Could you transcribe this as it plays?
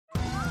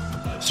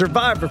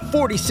Survivor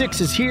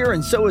 46 is here,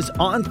 and so is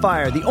On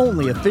Fire, the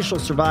only official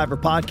Survivor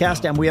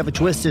podcast, and we have a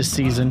twist this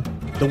season.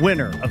 The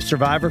winner of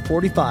Survivor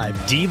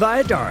 45, Dee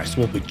Valladares,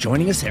 will be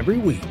joining us every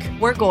week.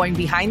 We're going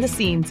behind the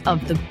scenes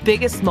of the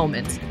biggest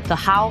moments, the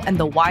how and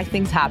the why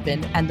things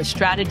happen, and the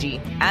strategy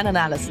and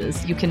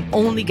analysis you can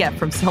only get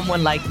from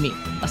someone like me,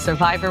 a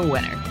Survivor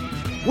winner.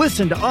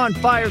 Listen to On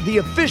Fire, the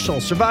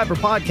official Survivor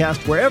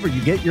podcast, wherever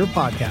you get your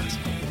podcast.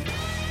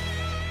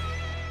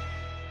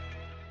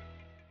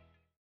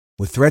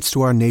 With threats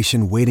to our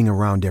nation waiting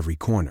around every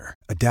corner,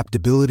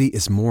 adaptability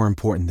is more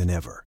important than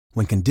ever.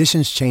 When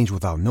conditions change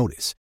without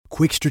notice,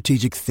 quick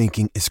strategic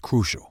thinking is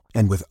crucial.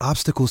 And with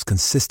obstacles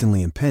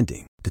consistently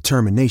impending,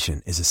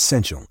 determination is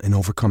essential in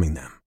overcoming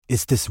them.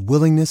 It's this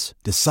willingness,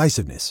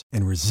 decisiveness,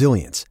 and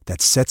resilience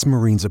that sets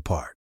Marines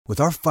apart. With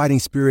our fighting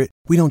spirit,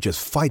 we don't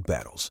just fight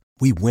battles,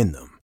 we win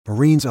them.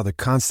 Marines are the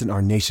constant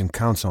our nation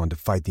counts on to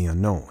fight the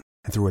unknown.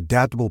 And through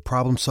adaptable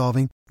problem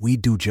solving, we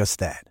do just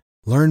that.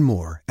 Learn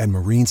more at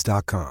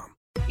marines.com.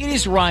 It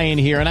is Ryan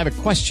here, and I have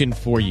a question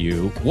for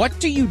you. What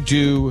do you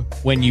do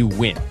when you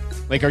win?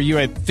 Like, are you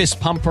a fist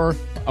pumper,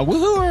 a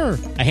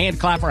woohooer, a hand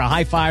clapper, a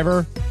high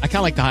fiver? I kind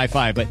of like the high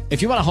five, but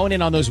if you want to hone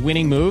in on those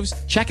winning moves,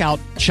 check out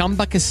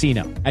Chumba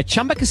Casino. At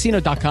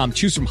ChumbaCasino.com,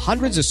 choose from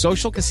hundreds of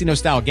social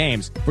casino-style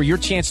games for your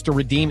chance to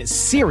redeem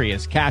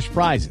serious cash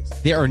prizes.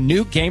 There are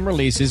new game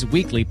releases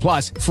weekly,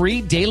 plus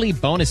free daily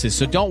bonuses.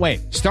 So don't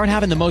wait. Start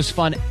having the most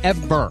fun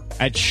ever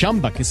at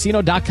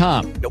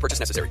ChumbaCasino.com. No purchase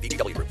necessary.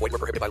 VGW. Void where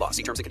prohibited by law.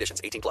 See terms and conditions.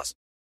 18+.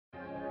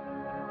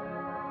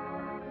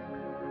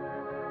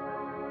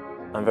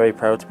 I'm very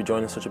proud to be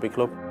joining such a big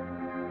club.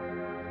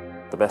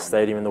 The best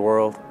stadium in the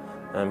world,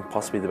 and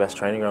possibly the best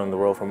training ground in the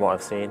world from what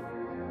I've seen.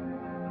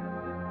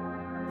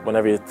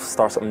 Whenever you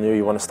start something new,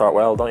 you want to start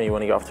well, don't you? You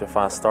want to get off to a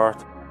fast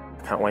start.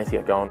 I can't wait to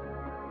get going.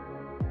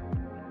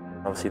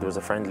 Obviously there was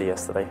a friendly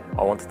yesterday.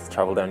 I wanted to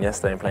travel down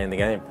yesterday and play in the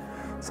game.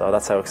 So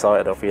that's how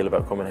excited I feel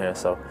about coming here.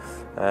 So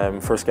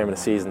first game of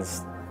the season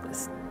is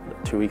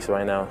 2 weeks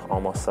away now,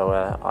 almost, so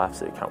I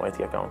absolutely can't wait to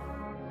get going.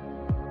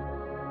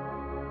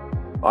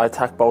 I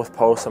attack both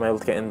posts. I'm able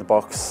to get in the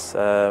box,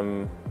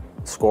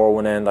 score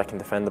one end, I can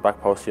defend the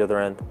back post the other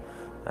end.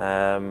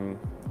 I'm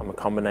a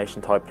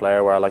combination type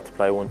player where I like to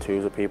play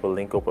 1-2s with people,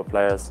 link up with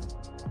players.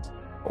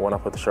 When I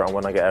put the shirt on,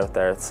 when I get out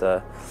there,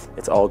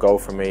 it's all go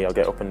for me. I'll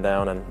get up and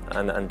down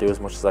and do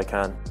as much as I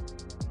can.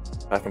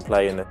 I can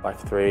play in the back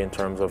three in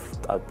terms of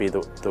I'd be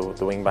the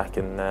wing back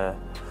in the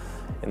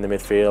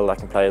midfield. I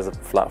can play as a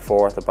flat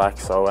four at the back,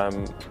 so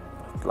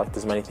like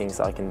there's many things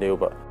that I can do,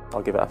 but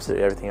I'll give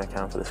absolutely everything I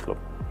can for this club.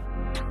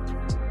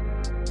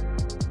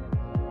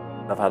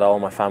 I've had all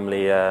my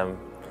family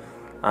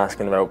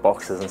asking about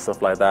boxes and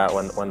stuff like that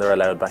when they're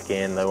allowed back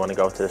in. They want to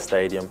go to the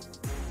stadium.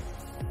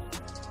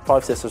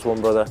 5 sisters,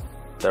 1 brother.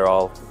 They're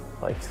all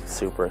like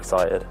super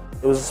excited.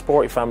 It was a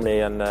sporty family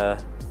and a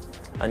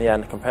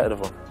competitive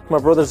one. My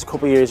brother's a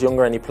couple of years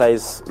younger and he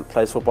plays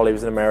football. He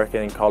was in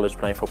America in college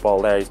playing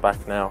football there. He's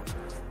back now.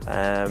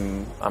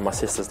 And my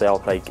sisters, they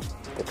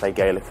play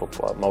Gaelic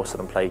football. Most of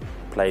them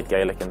played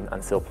Gaelic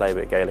and still play a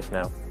bit of Gaelic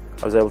now.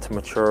 I was able to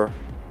mature.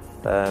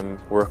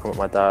 Working with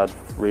my dad,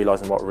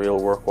 realising what real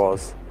work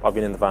was. I've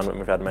been in the van with him,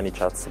 we've had many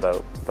chats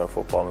about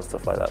football and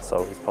stuff like that,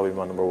 so he's probably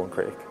my #1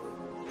 critic.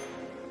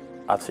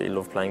 Absolutely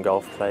love playing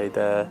golf. Played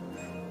the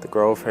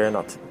Grove here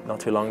not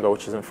too long ago,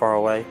 which isn't far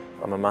away.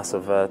 I'm a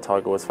massive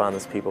Tiger Woods fan,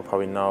 as people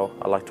probably know.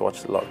 I like to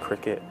watch a lot of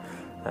cricket.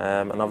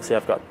 And obviously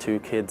I've got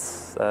 2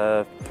 kids,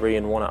 3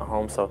 and 1 at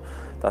home, so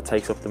that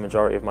takes up the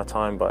majority of my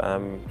time. But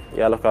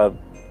yeah, look, I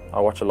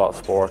watch a lot of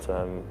sport.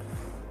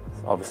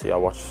 Obviously I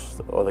watch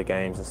other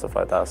games and stuff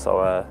like that,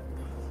 so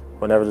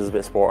whenever there's a bit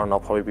of sport on, I'll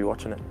probably be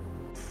watching it.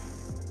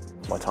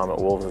 My time at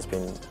Wolves has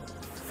been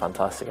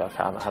fantastic. I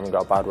haven't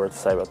got a bad word to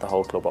say about the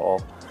whole club at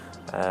all.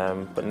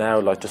 But now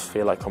I just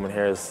feel like coming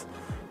here is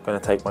going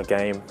to take my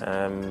game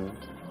and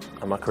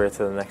my career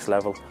to the next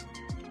level.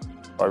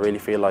 I really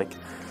feel like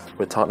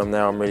with Tottenham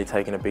now I'm really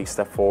taking a big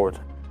step forward.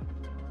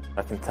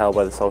 I can tell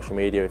by the social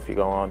media, if you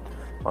go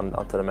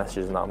onto the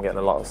messages, and I'm getting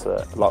a lot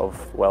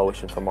of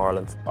well-wishing from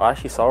Ireland. I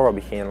actually saw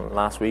Robbie Keane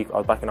last week. I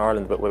was back in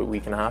Ireland about a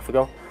week and a half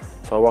ago.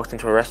 So I walked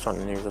into a restaurant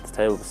and he was at the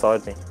table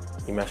beside me.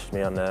 He messaged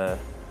me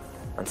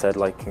and said,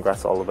 like,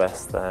 congrats, all the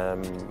best.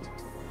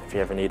 If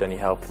you ever need any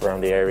help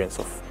around the area and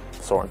stuff,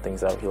 sorting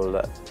things out, he'll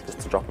just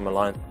to drop him a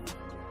line.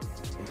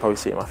 You can probably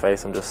see it in my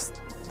face. I'm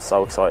just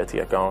so excited to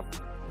get going.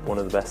 One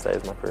of the best days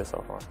of my career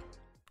so far.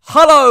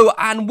 Hello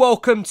and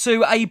welcome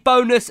to a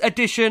bonus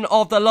edition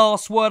of The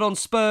Last Word on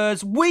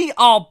Spurs. We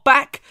are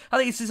back. I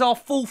think this is our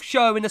 4th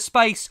show in the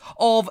space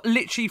of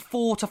literally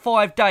 4 to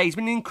 5 days.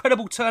 Been an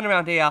incredible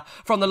turnaround here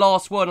from The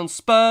Last Word on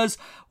Spurs.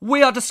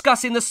 We are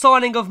discussing the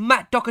signing of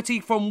Matt Doherty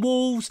from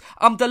Wolves.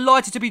 I'm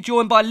delighted to be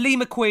joined by Lee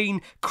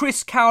McQueen,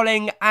 Chris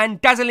Cowling and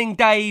Dazzling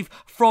Dave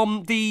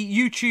from the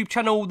YouTube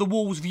channel The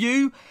Wolves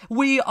View.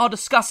 We are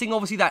discussing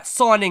obviously that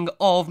signing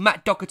of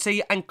Matt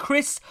Doherty. And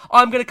Chris,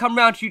 I'm going to come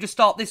round to you to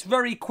start this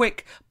very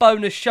quick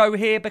bonus show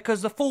here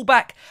because the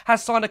fullback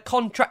has signed a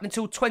contract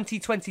until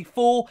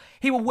 2024.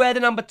 He will wear the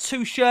number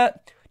 2 shirt.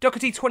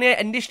 Doherty, 28,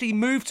 initially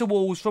moved to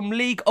Wolves from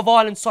League of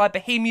Ireland side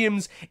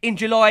Bohemians in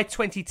July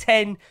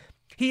 2010.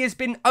 He has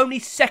been only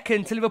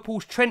second to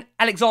Liverpool's Trent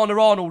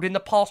Alexander-Arnold in the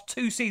past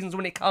 2 seasons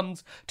when it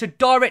comes to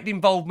direct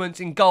involvement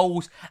in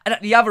goals and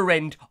at the other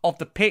end of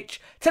the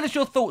pitch. Tell us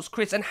your thoughts,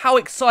 Chris, and how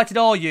excited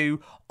are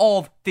you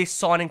of this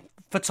signing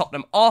for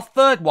Tottenham? Our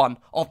third one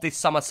of this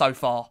summer so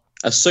far.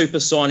 A super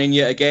signing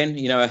yet again.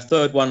 You know, our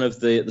third one of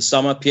the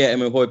summer.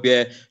 Pierre-Emile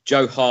Højbjerg,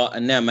 Joe Hart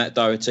and now Matt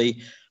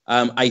Doherty.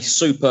 A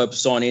superb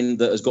signing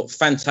that has got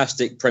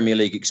fantastic Premier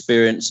League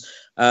experience.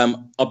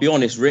 I'll be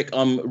honest, Rick,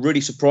 I'm really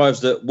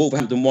surprised that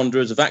Wolverhampton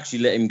Wanderers have actually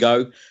let him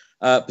go,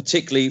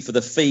 particularly for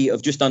the fee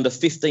of just under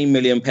 £15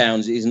 million.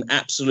 It is an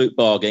absolute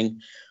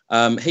bargain.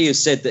 He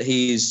has said that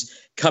he is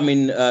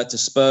coming to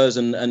Spurs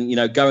and you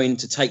know, going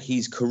to take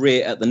his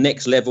career at the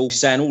next level,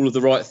 saying all of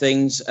the right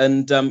things.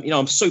 And, you know,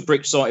 I'm super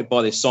excited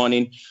by this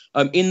signing.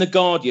 In The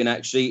Guardian,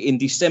 actually, in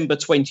December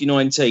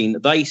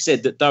 2019, they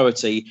said that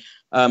Doherty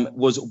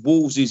was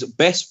Wolves'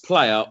 best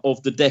player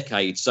of the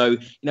decade. So, you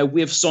know,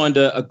 we've signed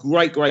a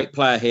great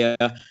player here,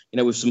 you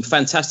know, with some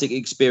fantastic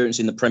experience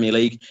in the Premier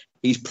League.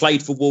 He's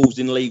played for Wolves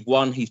in League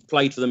One. He's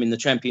played for them in the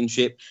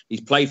Championship.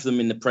 He's played for them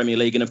in the Premier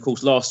League. And, of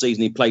course, last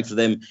season he played for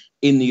them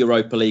in the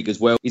Europa League as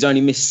well. He's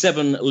only missed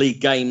 7 league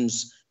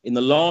games in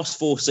the last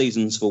 4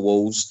 seasons for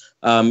Wolves,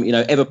 you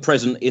know, ever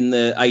present in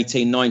the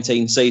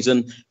 18-19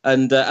 season.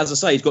 And as I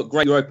say, he's got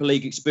great Europa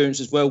League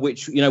experience as well,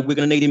 which, you know, we're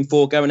going to need him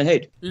for going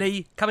ahead.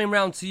 Lee, coming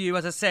round to you,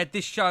 as I said,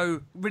 this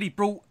show really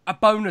brought a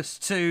bonus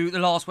to the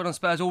Last Word on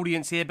Spurs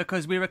audience here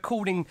because we're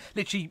recording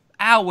literally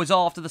hours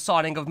after the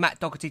signing of Matt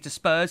Doherty to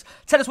Spurs.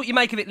 Tell us what you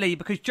make of it, Lee,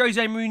 because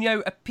Jose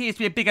Mourinho appears to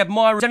be a big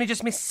admirer. He's only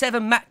just missed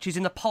 7 matches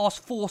in the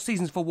past 4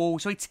 seasons for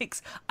Wolves, so he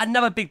ticks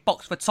another big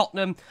box for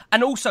Tottenham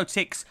and also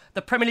ticks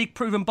the Premier League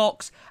proven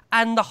box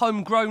and the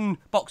homegrown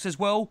box as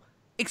well.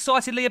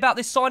 Excitedly about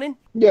this signing?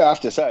 Yeah, I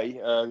have to say,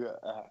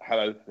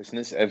 hello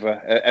listeners,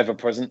 ever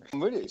present.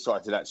 I'm really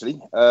excited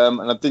actually,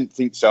 and I didn't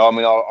think so. I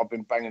mean, I've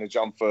been banging a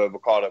drum for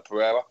Ricardo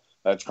Pereira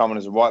to come in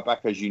as a right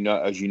back, as you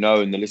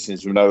know, and the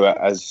listeners will know,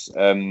 as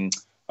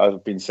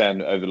I've been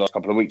saying over the last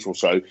couple of weeks or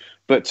so.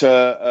 But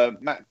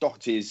Matt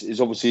Doherty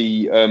is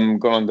obviously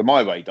gone under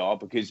my radar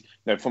because, you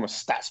know, from a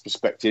stats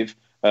perspective,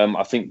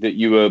 I think that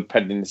you were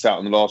peddling this out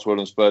on the Last Word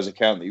on Spurs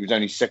account that he was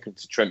only second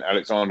to Trent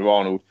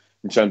Alexander-Arnold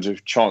in terms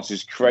of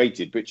chances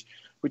created, which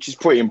is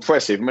pretty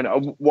impressive. I mean,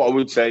 what I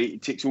would say,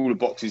 it ticks all the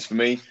boxes for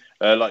me.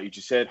 Like you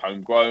just said,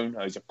 homegrown.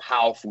 He's a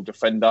powerful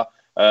defender,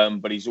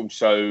 but he's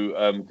also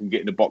can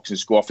get in the box and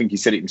score. I think he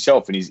said it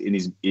himself in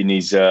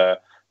his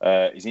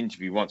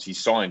interview once he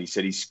signed. He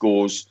said he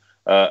scores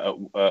at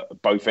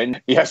both ends.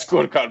 He has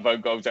scored a couple of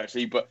own goals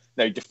actually, but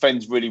he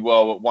defends really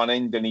well at one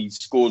end and he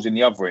scores in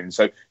the other end.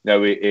 So, you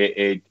know,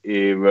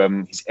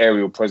 his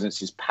aerial presence,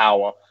 his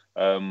power.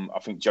 I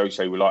think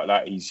Jose will like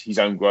that. He's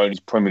homegrown, he's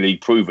Premier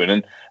League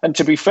proven, and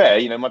to be fair,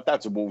 you know, my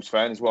dad's a Wolves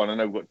fan as well, and I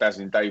know we've got Daz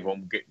and Dave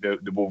on. We'll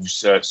get the Wolves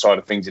side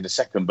of things in a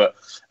second, but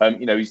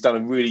you know, he's done a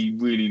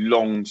really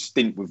long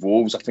stint with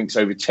Wolves. I think it's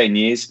over 10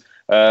 years,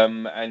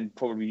 and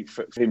probably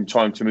for him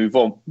time to move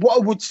on. What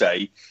I would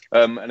say,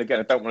 and again,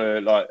 I don't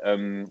want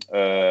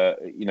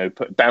to you know,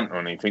 put a damper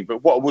on anything,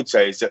 but what I would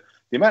say is that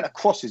the amount of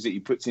crosses that he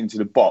puts into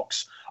the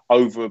box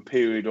over a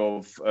period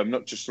of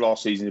not just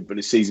last season, but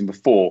the season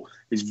before,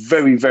 is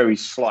very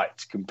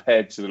slight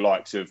compared to the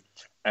likes of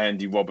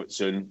Andy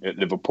Robertson at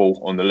Liverpool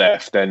on the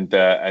left and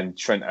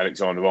Trent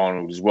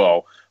Alexander-Arnold as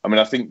well. I mean,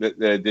 I think that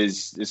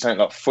there's something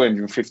like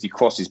 350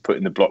 crosses put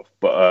in the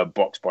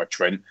box by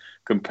Trent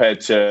compared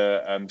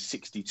to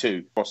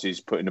 62 crosses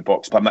put in the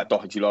box by Matt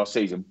Doherty last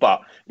season.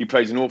 But he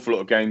plays an awful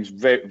lot of games,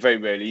 very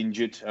rarely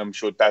injured. I'm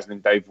sure Daz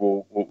and Dave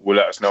will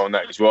let us know on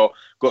that as well.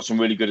 Got some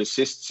really good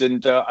assists,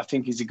 and I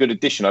think he's a good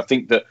addition. I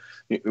think that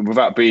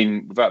without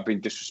being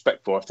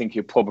disrespectful, I think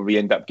he'll probably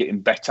end up getting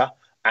better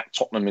at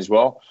Tottenham as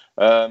well.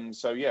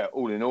 So yeah,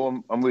 all in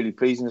all, I'm really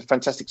pleased, and it's a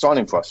fantastic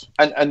signing for us.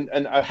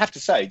 And I have to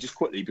say, just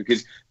quickly,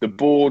 because the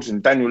board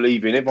and Daniel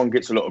Levy and everyone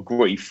gets a lot of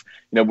grief,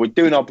 you know, we're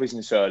doing our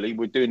business early.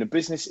 We're doing the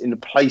business in the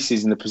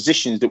places and the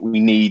positions that we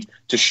need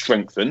to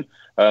strengthen,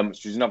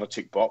 which is another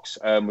tick box.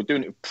 We're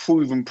doing it with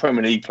proven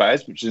Premier League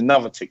players, which is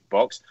another tick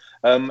box.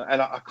 And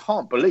I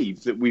can't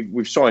believe that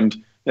we've signed,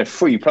 you know,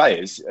 3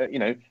 players, you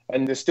know,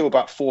 and there's still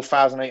about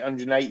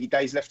 4,880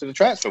 days left of the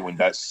transfer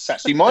window. It's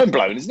actually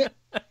mind-blowing, isn't it?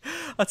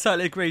 I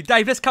totally agree.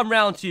 Dave, let's come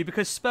round to you,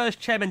 because Spurs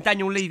chairman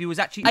Daniel Levy was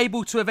actually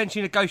able to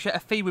eventually negotiate a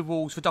fee with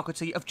Wolves for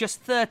Doherty of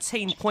just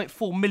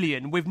 $13.4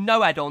 million with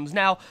no add-ons.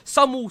 Now,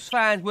 some Wolves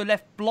fans were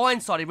left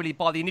blindsided really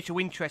by the initial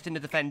interest in the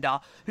defender,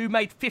 who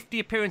made 50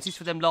 appearances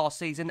for them last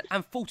season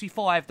and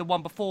 45 the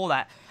one before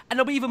that. And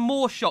they'll be even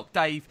more shocked,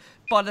 Dave,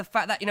 by the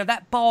fact that, you know,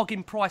 that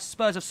bargain price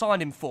Spurs have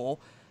signed him for.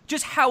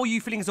 Just how are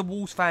you feeling as a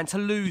Wolves fan to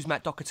lose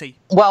Matt Doherty?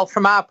 Well,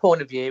 from our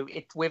point of view,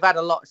 we've had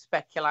a lot of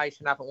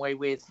speculation, haven't we,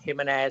 with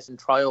Jimenez and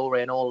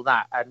Traore and all of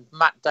that. And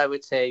Matt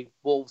Doherty,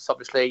 Wolves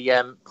obviously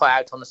put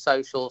out on the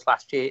socials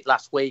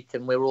last week,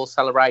 and we were all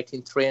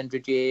celebrating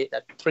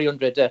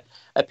 300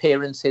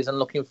 appearances and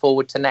looking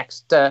forward to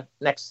next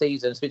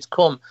season. So it's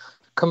come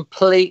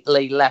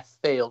completely left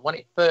field. When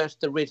it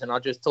first arisen, I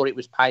just thought it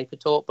was paper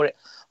talk, but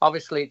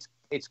obviously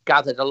it's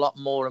gathered a lot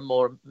more and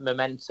more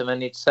momentum,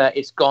 and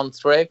it's gone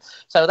through.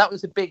 So that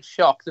was a big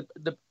shock.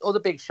 The other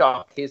big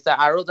shock is that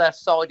our other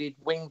sided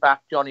wing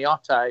back, Johnny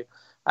Otto,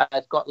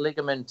 has got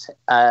ligament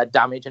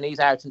damage, and he's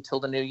out until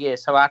the new year.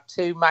 So our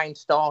two main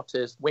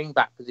starters, wing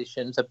back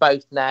positions, are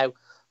both now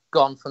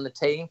gone from the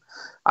team.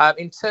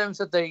 In terms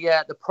of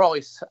the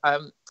price,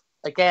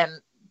 again,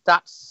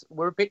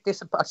 we're a bit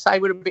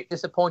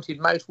disappointed.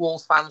 Most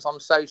Wolves fans on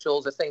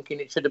socials are thinking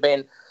it should have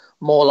been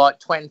more like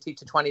 20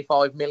 to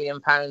 25 million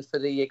pounds for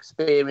the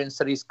experience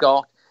that he's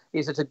got.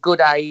 He's at a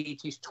good age.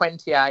 He's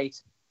 28.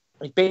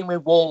 He's been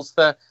with Wolves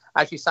for,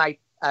 as you say,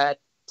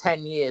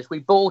 10 years. We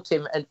bought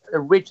him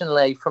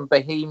originally from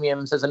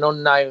Bohemians as an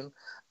unknown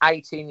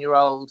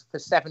 18-year-old for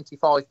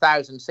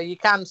 75,000. So you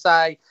can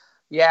say,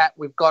 yeah,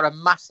 we've got a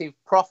massive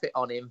profit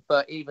on him,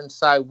 but even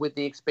so, with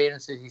the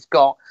experiences he's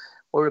got,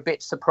 we're a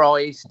bit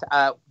surprised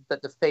that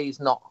the fee's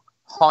not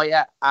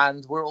higher,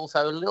 and we're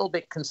also a little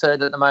bit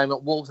concerned at the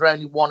moment. Wolves are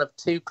only one of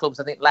two clubs,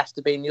 I think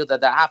Leicester being the other,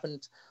 that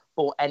haven't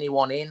brought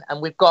anyone in.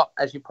 And we've got,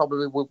 as you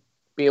probably will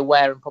be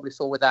aware and probably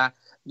saw with our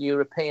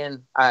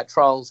European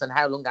trials and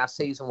how long our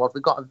season was,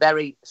 we've got a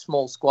very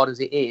small squad as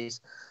it is.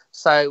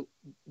 So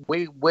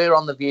we're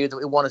on the view that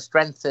we want to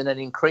strengthen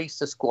and increase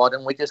the squad,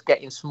 and we're just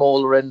getting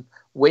smaller and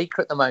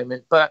weaker at the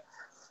moment. But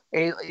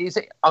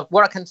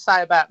what I can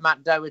say about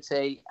Matt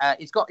Doherty,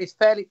 he's got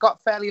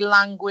fairly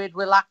languid,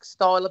 relaxed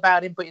style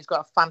about him, but he's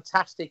got a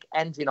fantastic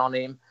engine on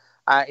him.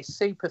 He's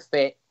super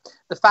fit.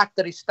 The fact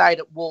that he stayed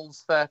at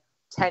Wolves for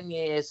 10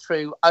 years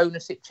through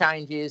ownership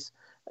changes,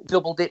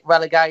 double dip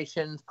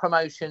relegations,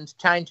 promotions,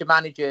 change of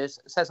managers,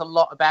 says a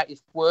lot about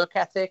his work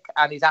ethic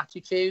and his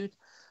attitude.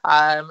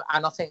 And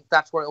I think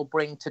that's what it'll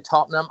bring to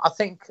Tottenham. I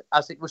think,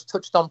 as it was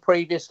touched on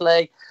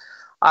previously,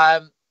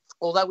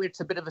 although it's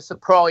a bit of a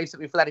surprise that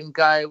we've let him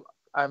go,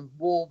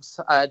 Wolves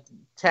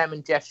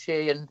chairman Jeff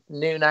Shee and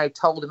Nuno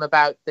told him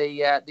about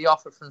the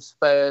offer from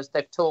Spurs.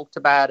 They've talked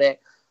about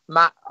it.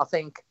 Matt, I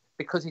think,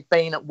 because he's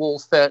been at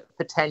Wolves for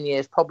 10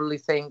 years, probably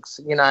thinks,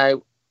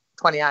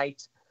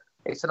 28,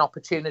 it's an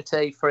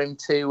opportunity for him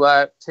to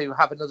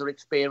have another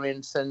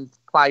experience and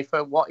play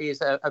for what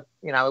is a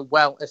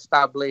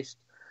well-established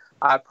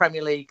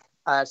Premier League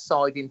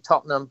side in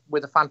Tottenham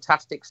with a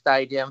fantastic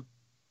stadium.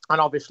 And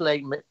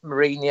obviously,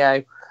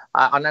 Mourinho,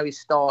 I know his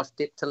stars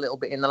dipped a little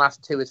bit in the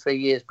last 2 or 3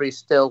 years, but he's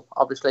still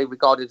obviously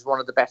regarded as one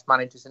of the best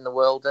managers in the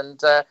world.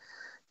 And,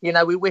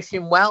 we wish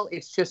him well.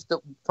 It's just that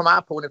from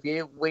our point of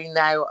view, we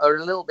now are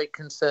a little bit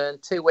concerned.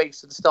 2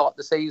 weeks to the start of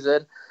the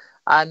season,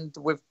 and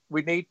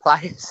we need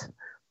players.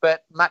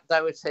 But Matt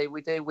Doherty,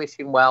 we do wish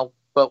him well,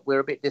 but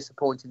we're a bit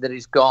disappointed that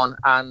he's gone,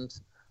 and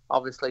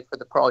obviously for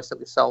the price that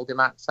we sold him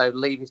at. So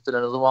Levy's done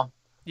another one.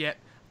 Yeah.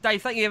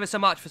 Dave, thank you ever so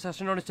much for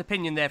such an honest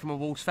opinion there from a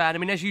Wolves fan. I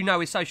mean, as you know,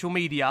 with social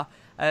media,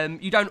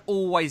 you don't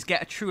always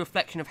get a true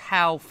reflection of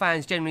how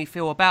fans generally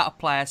feel about a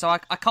player. So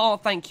I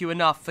can't thank you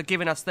enough for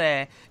giving us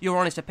your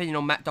honest opinion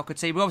on Matt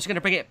Doherty. We're obviously going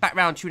to bring it back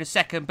round to you in a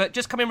second. But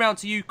just coming round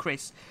to you,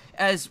 Chris,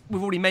 as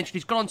we've already mentioned,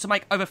 he's gone on to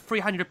make over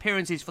 300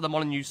 appearances for the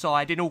Molineux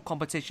side in all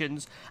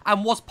competitions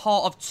and was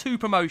part of 2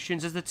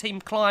 promotions as the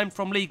team climbed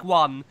from League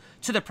One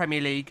to the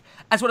Premier League,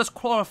 as well as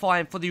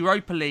qualifying for the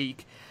Europa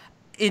League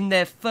in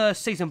their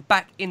first season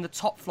back in the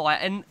top flight.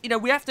 And,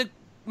 we have to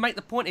make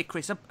the point here,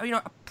 Chris, a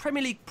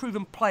Premier League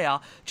proven player,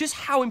 just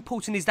how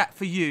important is that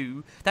for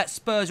you, that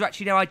Spurs are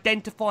actually now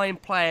identifying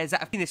players that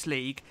have in this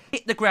league,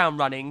 hit the ground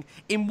running,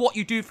 in what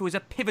you do feel is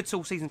a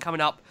pivotal season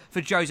coming up for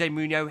Jose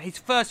Mourinho, his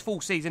first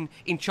full season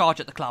in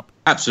charge at the club?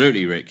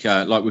 Absolutely, Rick.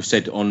 Like we've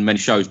said on many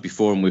shows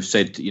before, and we've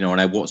said, on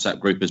our WhatsApp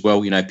group as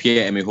well,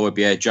 Pierre-Emile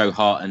Højbjerg, Joe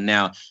Hart, and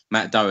now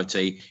Matt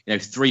Doherty,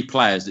 3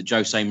 players that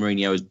Jose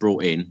Mourinho has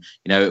brought in.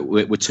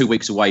 We're 2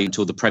 weeks away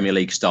until the Premier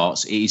League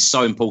starts. It is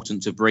so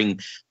important to bring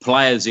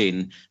players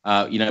in,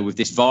 with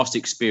this vast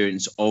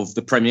experience of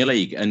the Premier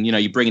League. And,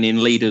 you're bringing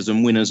in leaders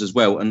and winners as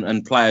well,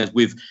 and players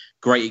with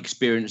great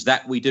experience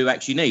that we do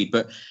actually need.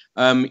 But,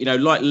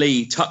 like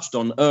Lee touched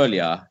on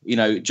earlier,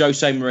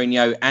 Jose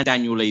Mourinho and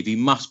Daniel Levy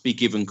must be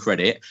given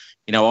credit.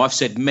 I've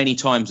said many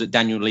times that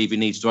Daniel Levy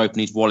needs to open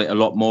his wallet a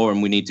lot more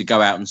and we need to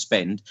go out and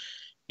spend.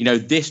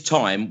 This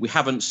time we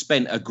haven't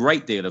spent a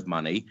great deal of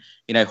money.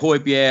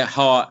 Højbjerg,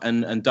 Hart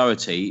and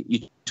Doherty,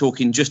 you're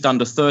talking just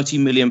under £30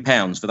 million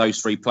for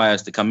those 3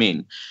 players to come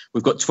in.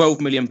 We've got £12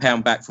 million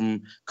back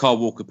from Kyle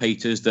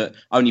Walker-Peters that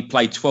only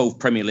played 12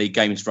 Premier League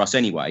games for us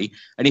anyway.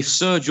 And if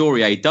Serge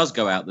Aurier does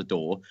go out the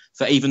door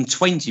for even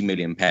 £20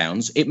 million,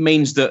 it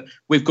means that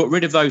we've got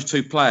rid of those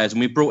 2 players and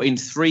we've brought in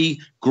 3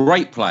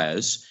 great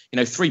players,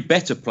 3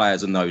 better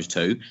players than those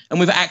 2, and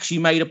we've actually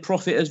made a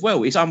profit as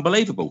well. It's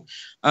unbelievable.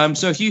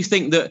 So if you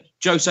think that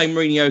Jose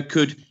Mourinho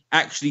could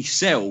actually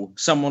sell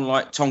someone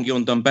like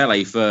Tanguy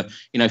Ndombele for,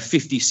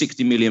 50,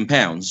 60 million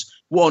pounds,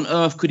 what on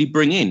earth could he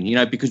bring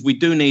in? Because we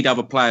do need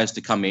other players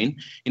to come in.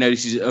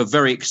 This is a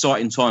very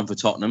exciting time for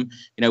Tottenham.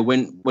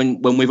 When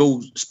we've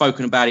all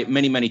spoken about it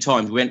many, many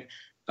times, we went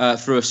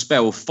through a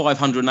spell of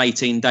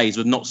 518 days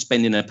of not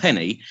spending a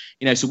penny.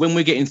 So when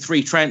we're getting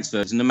 3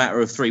 transfers in a matter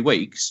of 3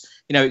 weeks,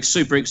 it's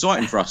super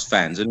exciting for us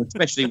fans, and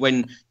especially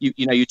when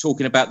you're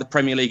talking about the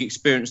Premier League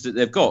experience that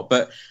they've got.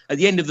 But at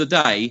the end of the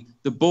day,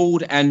 the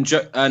board and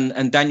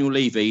Daniel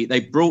Levy, they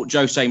brought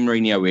Jose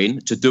Mourinho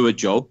in to do a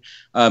job.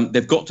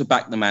 They've got to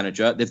back the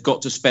manager. They've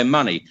got to spend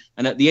money.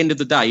 And at the end of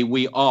the day,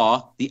 we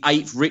are the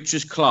 8th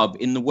richest club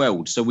in the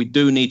world. So we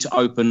do need to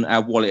open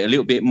our wallet a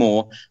little bit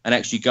more and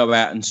actually go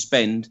out and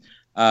spend.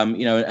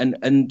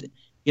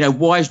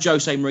 Why has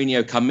Jose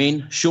Mourinho come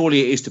in?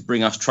 Surely it is to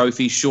bring us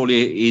trophies.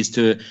 Surely it is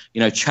to,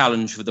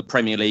 challenge for the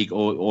Premier League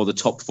or the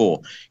top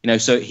 4.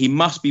 So he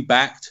must be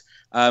backed.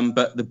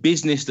 But the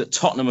business that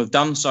Tottenham have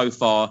done so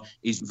far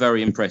is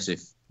very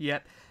impressive.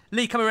 Yep.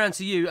 Lee, coming around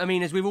to you, I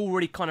mean, as we've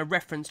already kind of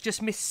referenced, just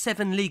missed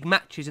 7 league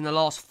matches in the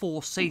last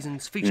 4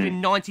 seasons,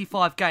 featuring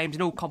 95 games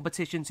in all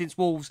competitions since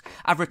Wolves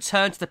have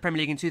returned to the Premier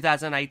League in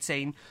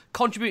 2018,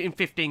 contributing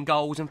 15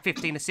 goals and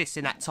 15 assists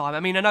in that time.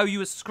 I mean, I know you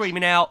were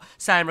screaming out,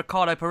 saying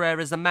Ricardo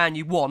Pereira's the man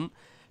you want.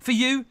 For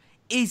you,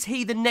 is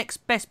he the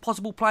next best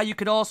possible player you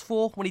could ask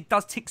for when he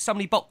does tick so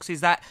many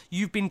boxes that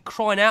you've been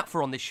crying out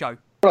for on this show?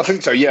 Well, I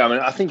think so, yeah. I mean,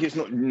 I think it's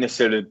not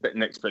necessarily the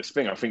next best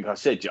thing. I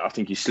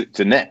think he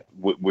slipped a net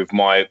with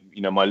my,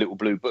 my little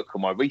blue book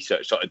and my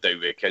research that I do,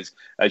 Rick,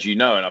 as you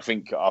know. And I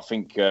think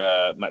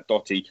Matt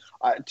Doherty,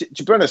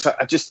 to be honest,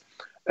 I just,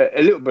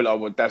 a little bit like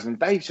what Daz and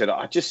Dave said,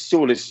 I just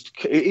saw this,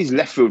 it is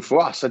left field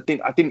for us. I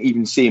didn't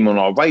even see him on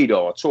our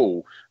radar at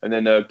all. And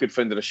then a good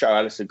friend of the show,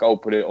 Alistair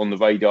Gold, put it on the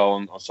radar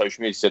on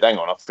social media, said, hang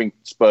on, I think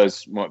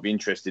Spurs might be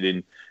interested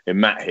in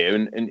Matt here.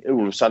 And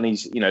all of a sudden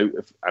he's,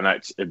 and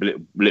that's a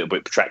little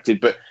bit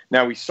protracted, but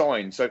now he's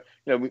signed. So,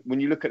 when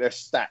you look at their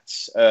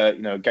stats,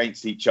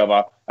 against each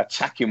other,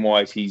 attacking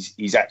wise,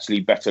 he's actually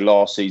better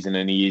last season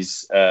than he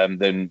is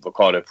than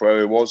Ricardo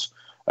Pereira was,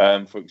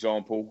 for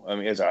example.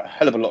 He has a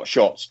hell of a lot of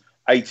shots.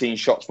 18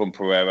 shots from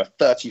Pereira,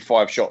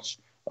 35 shots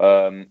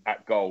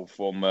at goal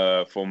from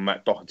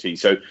Matt Doherty.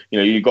 So,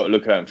 you've got to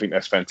look at that and think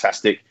that's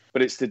fantastic.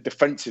 But it's the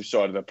defensive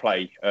side of the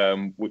play,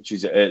 which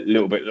is a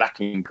little bit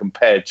lacking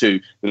compared to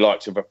the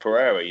likes of a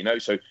Pereira,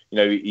 So,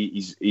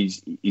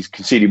 he's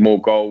conceded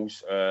more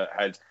goals,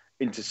 had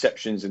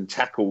interceptions and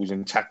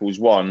tackles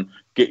won,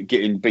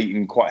 getting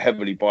beaten quite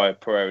heavily by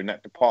Pereira in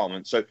that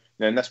department. So,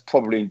 and that's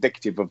probably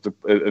indicative of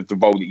the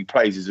role that he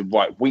plays as a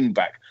right wing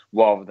back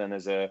rather than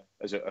as a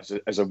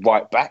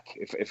right back,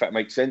 if that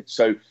makes sense.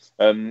 So,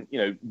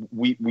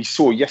 we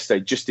saw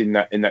yesterday, just in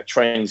that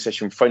training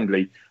session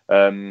friendly,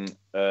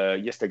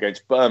 yesterday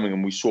against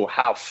Birmingham, we saw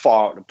how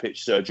far up the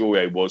pitch Serge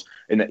Aurier was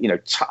in that,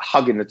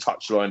 hugging the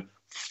touchline,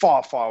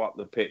 far up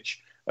the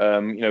pitch.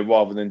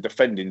 Rather than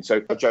defending.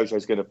 So if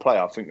Jose's going to play,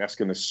 I think that's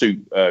going to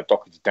suit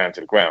Doherty down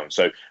to the ground.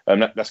 So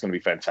that's going to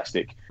be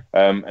fantastic.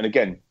 And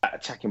again, that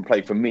attacking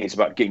play for me is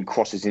about getting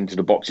crosses into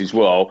the box as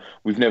well.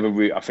 We've never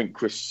really, I think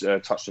Chris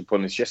touched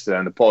upon this yesterday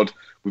on the pod,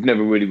 we've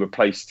never really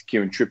replaced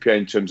Kieran Trippier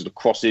in terms of the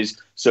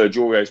crosses. Serge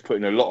Aurier's put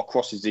in a lot of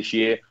crosses this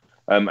year.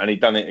 And he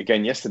done it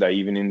again yesterday,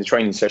 even in the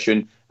training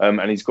session.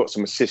 And he's got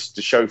some assists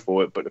to show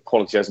for it, but the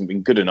quality hasn't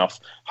been good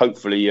enough.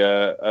 Hopefully,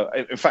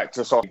 in fact,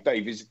 I saw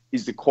Dave,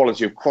 is the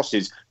quality of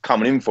crosses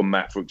coming in from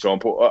Matt, for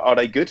example, are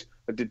they good?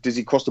 Does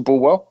he cross the ball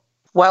well?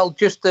 Well,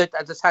 just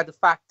as I said, the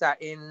fact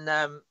that in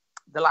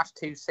the last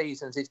 2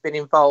 seasons, he's been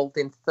involved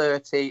in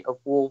 30 of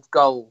Wolves'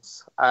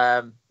 goals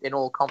in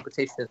all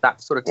competitions.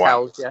 That sort of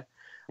tells you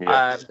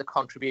the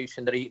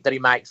contribution that he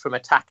makes from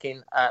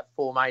attacking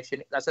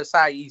formation. As I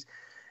say, he's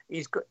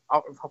good. I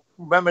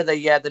remember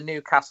the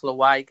Newcastle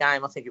away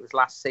game. I think it was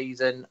last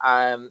season,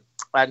 and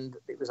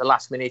it was a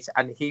last minute,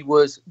 and he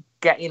was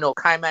getting up,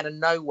 came out of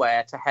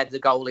nowhere to head the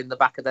goal in the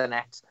back of the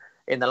net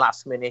in the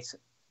last minute,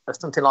 or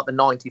something like the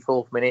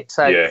 94th minute.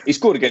 So yeah, he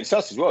scored against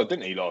us as well,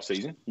 didn't he, last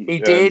season? He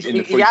did.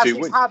 He has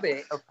his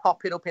habit of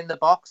popping up in the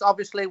box.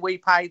 Obviously,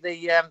 we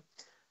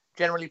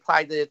generally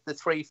play the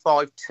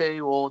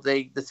 3-5-2 or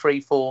the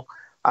 3-4.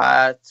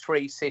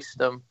 3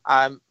 system,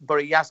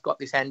 but he has got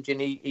this engine.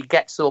 He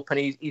gets up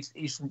and his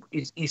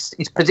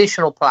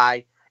positional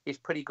play is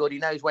pretty good. He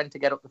knows when to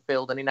get up the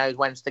field and he knows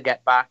when to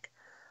get back.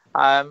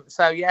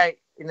 So yeah,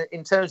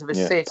 in terms of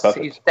assists,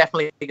 he's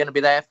definitely going to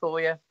be there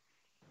for you.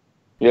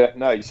 Yeah,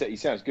 no, he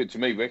sounds good to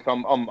me, Rick.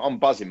 I'm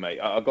buzzing, mate.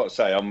 I've got to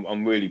say,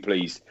 I'm really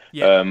pleased.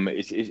 Yeah.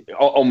 It's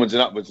onwards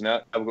and upwards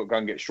now. I've got to go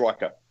and get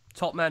striker.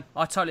 Top man,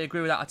 I totally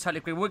agree with that.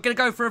 We're going to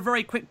go for a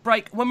very quick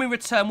break. When we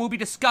return, we'll be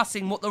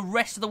discussing what the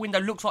rest of the window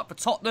looks like for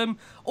Tottenham.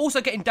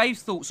 Also getting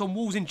Dave's thoughts on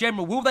Wolves in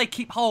general. Will they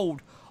keep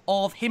hold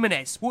of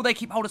Jimenez? Will they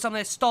keep hold of some of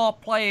their star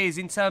players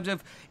in terms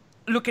of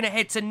looking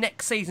ahead to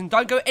next season?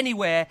 Don't go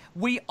anywhere.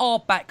 We are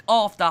back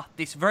after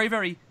this very,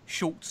 very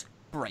short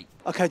break.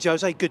 OK,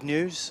 Jose, good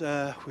news.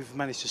 We've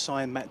managed to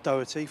sign Matt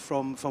Doherty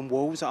from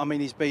Wolves. I mean,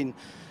 he's been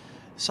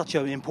such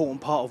an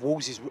important part of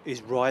Wolves'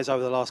 his rise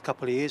over the last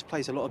couple of years.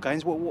 Plays a lot of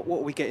games. What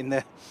are we getting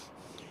there?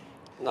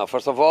 No,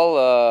 first of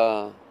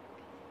all,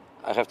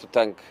 I have to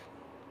thank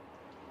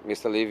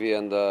Mr. Levy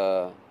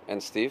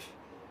and Steve,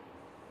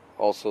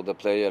 also the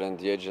player and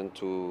the agent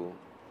to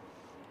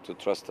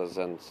trust us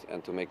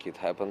and to make it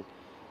happen.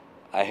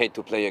 I hate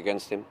to play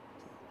against him,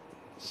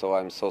 so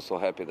I'm so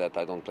happy that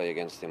I don't play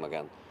against him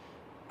again.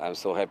 I'm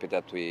so happy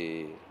that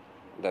we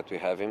that we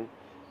have him.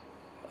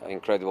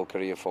 Incredible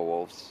career for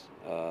Wolves.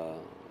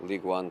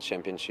 League One,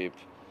 Championship,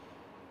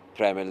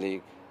 Premier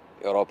League,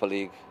 Europa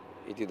League.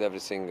 He did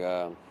everything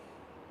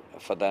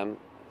for them.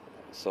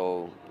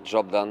 So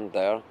job done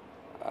there.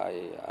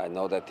 I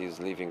know that he's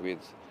leaving with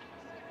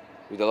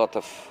a lot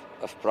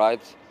of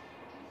pride,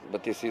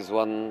 but this is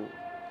one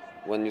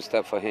new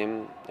step for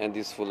him, and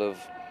he's full of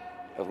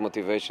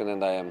motivation,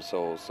 and I am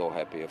so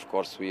happy. Of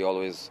course, we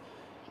always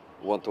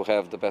want to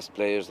have the best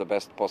players, the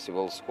best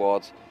possible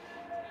squad.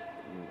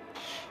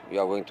 We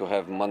are going to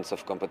have months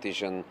of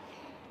competition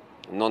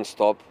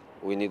non-stop.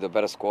 We need a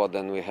better squad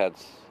than we had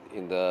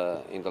in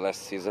the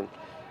last season,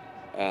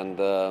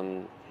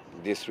 and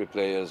these three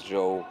players,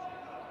 Joe,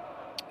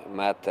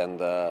 Matt,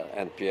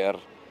 and Pierre,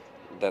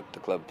 that the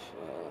club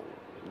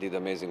did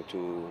amazing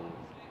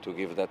to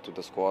give that to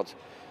the squad,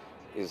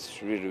 is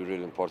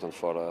really important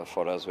for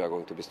us. We are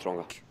going to be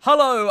stronger.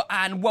 Hello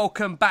and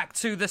welcome back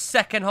to the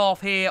second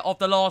half here of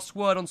The Last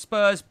Word on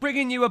Spurs,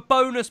 bringing you a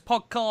bonus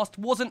podcast.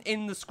 Wasn't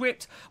in the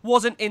script,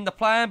 wasn't in the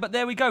plan, but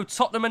there we go.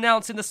 Tottenham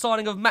announcing the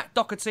signing of Matt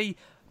Doherty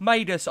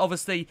made us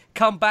obviously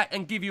come back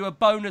and give you a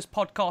bonus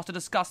podcast to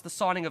discuss the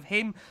signing of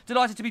him.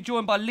 Delighted to be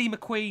joined by Lee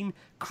McQueen,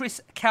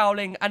 Chris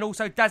Cowling, and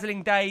also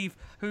Dazzling Dave,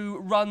 who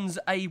runs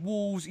a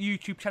Wolves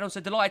YouTube channel.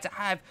 So delighted to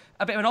have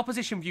a bit of an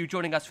opposition view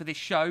joining us for this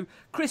show.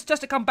 Chris,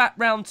 just to come back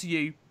round to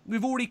you,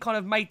 we've already kind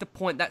of made the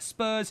point that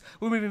Spurs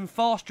were moving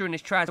fast during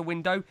this transfer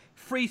window.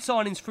 3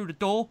 signings through the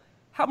door.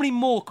 How many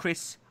more,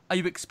 Chris, are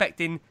you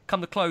expecting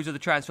come the close of the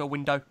transfer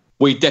window?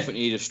 We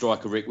definitely need a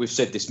striker, Rick. We've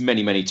said this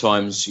many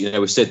times.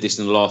 We've said this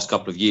in the last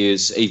couple of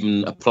years.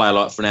 Even a player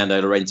like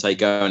Fernando Llorente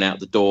going out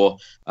the door,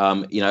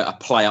 a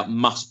player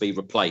must be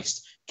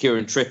replaced.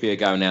 Kieran Trippier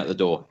going out the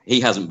door. He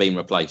hasn't been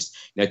replaced.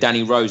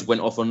 Danny Rose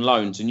went off on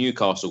loan to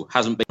Newcastle.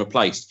 Hasn't been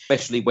replaced,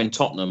 especially when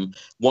Tottenham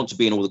want to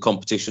be in all the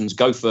competitions,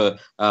 go for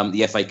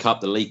the FA Cup,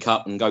 the League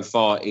Cup, and go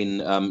far in,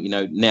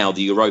 now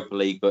the Europa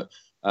League, but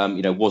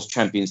was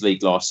Champions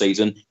League last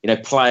season.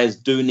 Players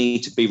do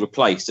need to be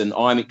replaced, and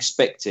I'm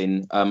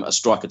expecting a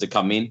striker to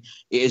come in.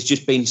 It has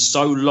just been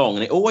so long,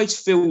 and it always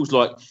feels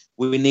like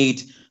we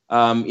need,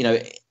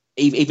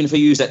 even if we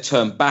use that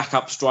term,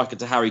 backup striker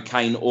to Harry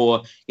Kane,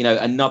 or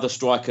another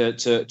striker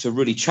to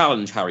really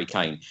challenge Harry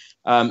Kane.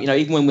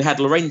 Even when we had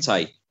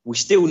Llorente, we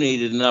still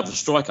needed another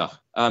striker.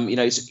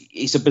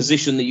 It's a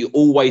position that you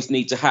always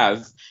need to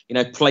have,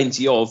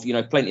 plenty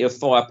of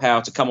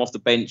firepower to come off the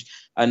bench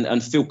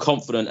and feel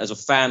confident as a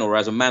fan or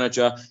as a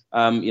manager,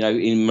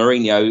 in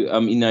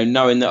Mourinho,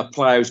 knowing that a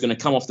player is going to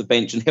come off the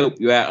bench and help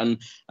you out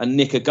and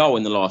nick a goal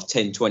in the last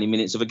 10, 20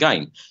 minutes of a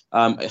game.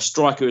 A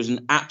striker is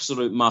an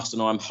absolute must,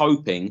 and I'm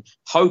hoping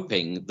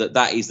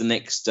that is the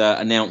next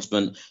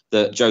announcement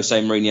that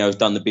Jose Mourinho has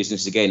done the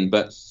business again.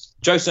 But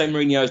Jose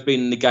Mourinho has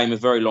been in the game a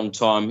very long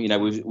time.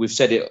 We've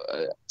said it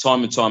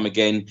time and time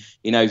again.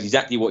 He knows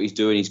exactly what he's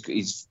doing.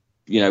 He's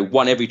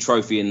won every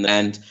trophy in the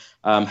hand.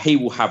 He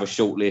will have a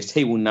short list.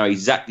 He will know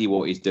exactly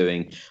what he's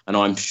doing. And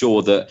I'm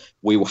sure that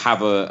we will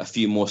have a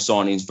few more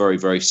signings very,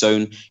 very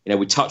soon.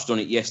 We touched on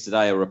it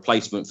yesterday, a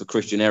replacement for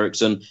Christian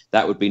Eriksen.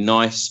 That would be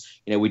nice.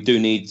 We do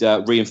need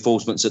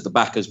reinforcements at the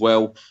back as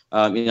well.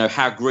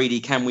 How greedy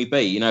can we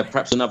be?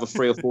 Perhaps another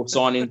 3 or 4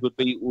 signings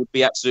would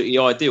be absolutely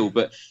ideal.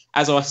 But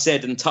as I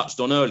said and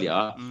touched on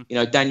earlier,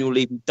 Daniel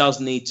Levy does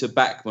need to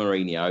back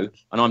Mourinho,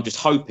 and I'm just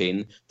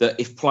hoping that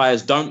if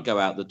players don't go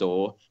out the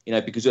door,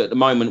 because at the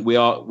moment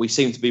we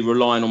seem to be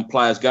relying on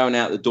players going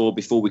out the door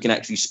before we can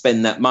actually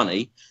spend that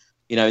money.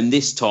 In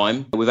this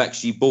time we've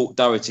actually bought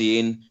Doherty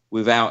in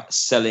without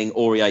selling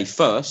Aurier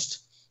first.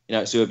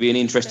 So it'll be an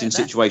interesting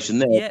situation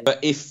there. Yeah. But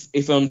if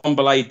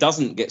Ndombele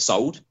doesn't get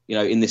sold,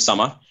 in this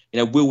summer,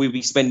 will we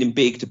be spending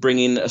big to bring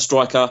in a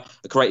striker,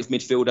 a creative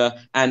midfielder,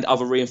 and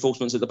other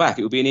reinforcements at the back?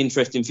 It will be an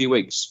interesting few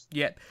weeks.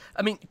 Yeah.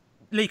 I mean,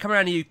 Lee, coming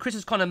around to you, Chris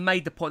has kind of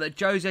made the point that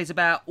Jose's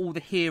about all the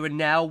here and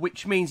now,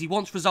 which means he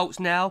wants results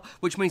now,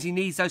 which means he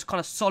needs those kind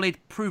of solid,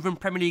 proven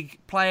Premier League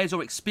players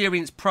or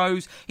experienced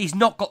pros. He's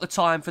not got the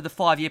time for the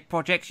 5-year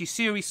projects. You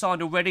see who he's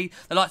signed already,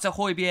 the likes of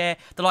Højbjerg,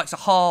 the likes of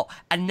Hart,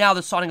 and now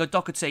the signing of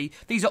Doherty.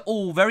 These are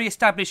all very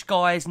established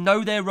guys,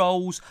 know their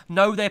roles,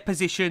 know their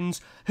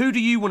positions. Who do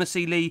you want to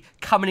see, Lee,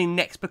 coming in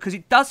next? Because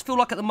it does feel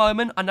like at the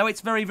moment, I know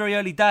it's very, very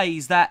early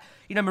days, that,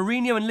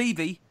 Mourinho and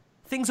Levy,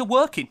 things are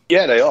working.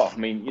 Yeah, they are. I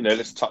mean,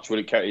 let's touch wood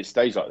and it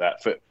stays like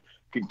that. For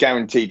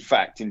guaranteed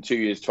fact, in 2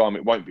 years' time,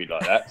 it won't be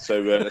like that. So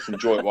let's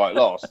enjoy it while it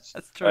lasts.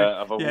 That's true.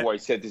 I've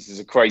always said this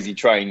is a crazy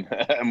train,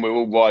 and we're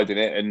all riding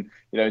it. And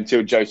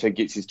until Jose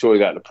gets his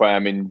toys out of the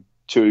pram in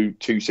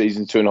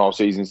 2.5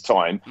 seasons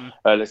time,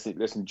 let's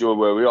enjoy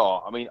where we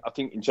are. I mean, I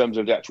think in terms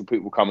of the actual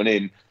people coming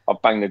in,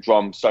 I've banged the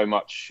drum so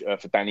much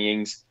for Danny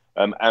Ings.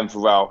 And for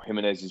Raul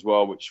Jimenez as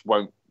well, which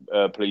won't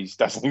please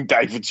Dazzling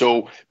Dave at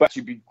all. But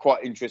actually be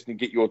quite interesting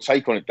to get your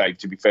take on it, Dave,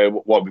 to be fair,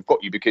 while we've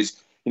got you,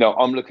 because,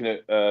 I'm looking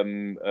at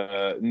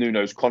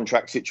Nuno's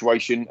contract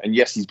situation. And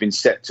yes, he's been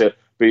set to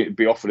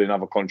be offered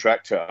another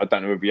contract. I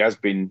don't know if he has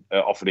been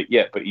offered it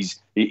yet, but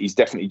he's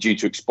definitely due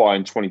to expire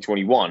in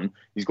 2021.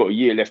 He's got a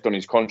year left on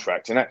his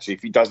contract. And actually,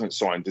 if he doesn't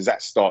sign, does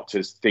that start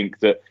to think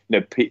that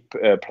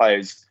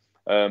players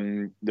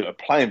that are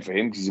playing for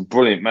him, because he's a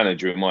brilliant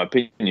manager, in my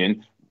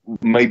opinion,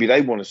 maybe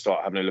they want to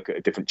start having a look at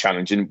a different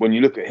challenge. And when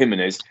you look at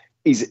Jimenez,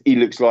 he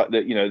looks like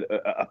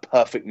a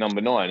perfect number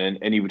 9,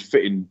 and he would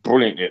fit in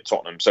brilliantly at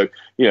Tottenham. So,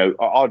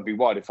 I'd be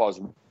worried if I was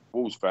a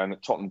Wolves fan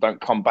that Tottenham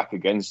don't come back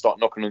again and start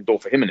knocking on the door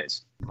for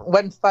Jimenez.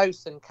 When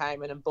Fosun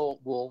came in and bought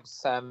Wolves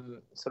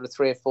sort of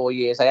 3 or 4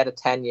 years, they had a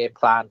 10-year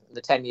plan.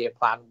 The 10-year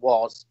plan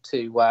was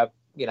to,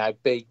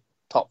 be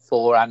top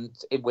 4 and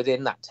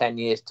within that 10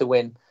 years to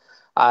win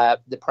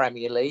the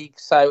Premier League.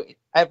 So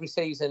every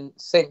season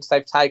since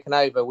they've taken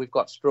over, we've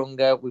got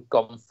stronger, we've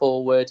gone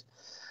forward.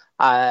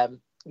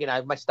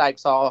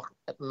 Mistakes are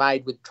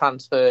made with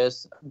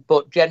transfers,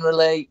 but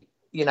generally,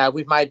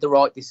 we've made the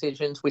right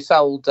decisions. We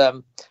sold,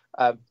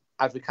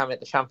 as we came at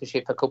the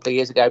Championship a couple of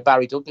years ago,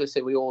 Barry Douglas,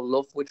 who we all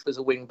loved, which was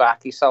a wing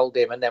back. He sold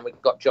him, and then we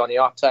got Johnny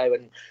Otto,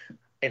 and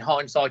in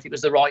hindsight, it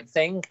was the right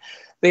thing.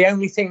 The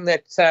only thing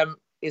that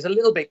is a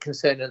little bit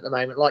concerning at the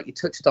moment, like you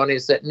touched on,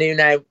 is that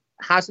Nuno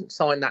hasn't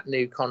signed that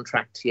new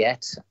contract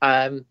yet.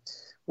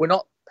 We're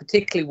not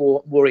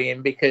particularly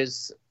worrying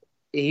because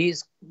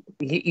he's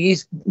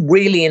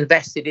really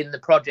invested in the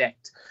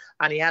project,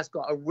 and he has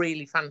got a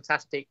really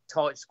fantastic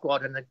tight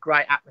squad and a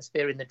great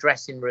atmosphere in the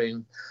dressing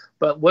room.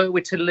 But were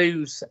we to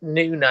lose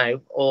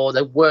Nuno, or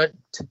they weren't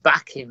to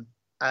back him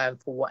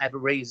for whatever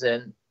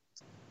reason,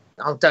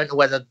 I don't know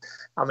whether,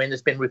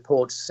 there's been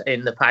reports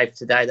in the paper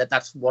today that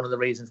that's one of the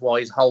reasons why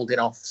he's holding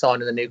off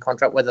signing the new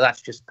contract. Whether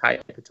that's just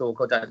paper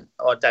talk,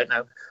 I don't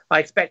know. I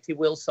expect he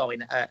will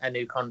sign a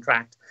new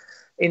contract.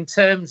 In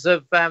terms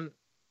of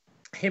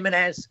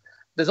Jimenez,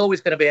 there's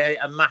always going to be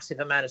a massive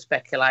amount of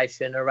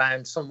speculation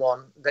around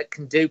someone that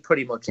can do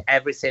pretty much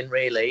everything,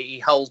 really. He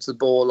holds the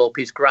ball up.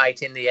 He's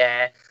great in the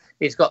air.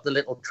 He's got the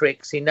little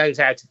tricks. He knows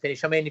how to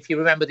finish. If you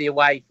remember the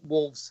away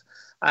Wolves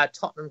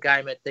Tottenham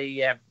game at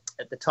the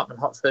Tottenham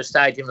Hotspur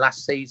Stadium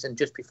last season,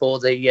 just before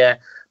the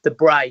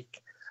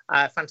break,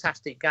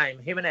 fantastic game.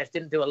 Jimenez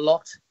didn't do a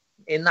lot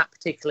in that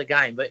particular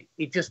game, but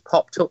he just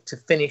popped up to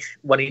finish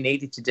what he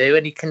needed to do,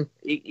 and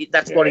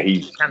that's what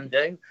he can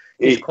do.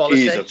 He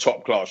is a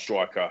top class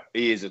striker.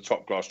 He is a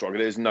top class striker.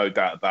 There's no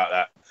doubt about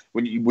that.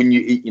 When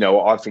you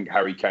I think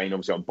Harry Kane,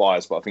 obviously I'm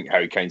biased, but I think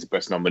Harry Kane's the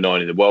best number 9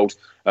 in the world.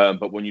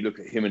 But when you look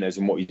at Jimenez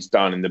and what he's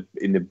done in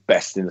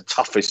the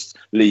toughest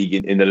league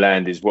in the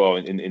land as well,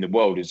 in the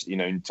world, is in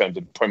terms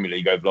of the Premier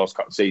League over the last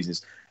couple of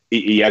seasons,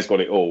 he has got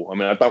it all.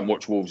 I don't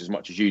watch Wolves as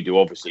much as you do,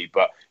 obviously,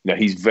 but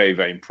he's very,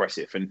 very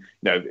impressive. And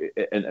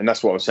and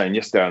that's what I was saying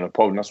yesterday on the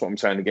pod, and that's what I'm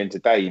saying again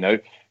today.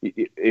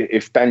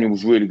 If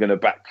Daniel's really going to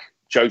back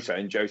Jose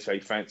and Jose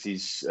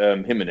fancies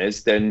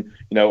Jimenez, then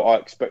I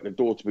expect the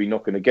door to be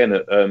knocking again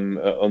at,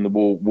 on the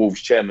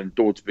Wolves chairman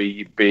door to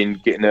be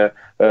getting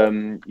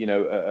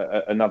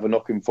another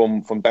knocking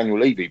from Daniel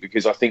Levy,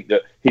 because I think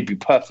that he'd be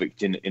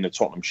perfect in a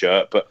Tottenham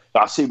shirt. But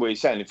I see what you're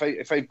saying.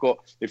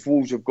 If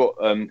Wolves have got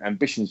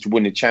ambitions to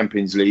win the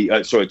Champions League,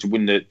 to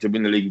win the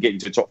league and get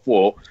into the top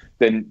 4,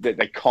 then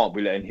they can't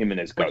be letting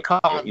Jimenez go. We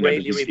can't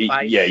really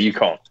replace. You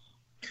can't.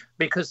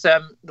 Because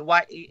the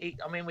way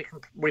we can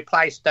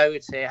replace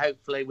Doherty,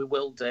 hopefully we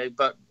will do.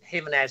 But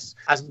Jimenez,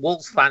 as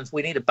Wolves fans,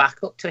 we need a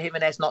backup to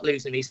Jimenez, not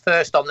losing him. He's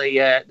first on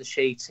the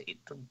sheet.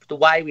 The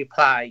way we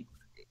play,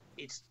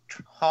 it's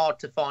hard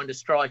to find a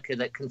striker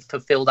that can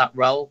fulfil that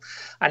role.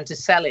 And to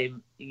sell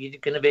him, you're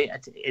going to be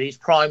at his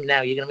prime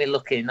now. You're going to be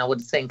looking, I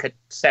would think, at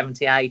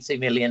 70, 80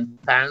 million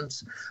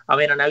pounds.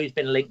 I know he's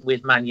been linked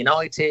with Man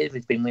United.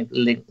 He's been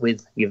linked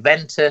with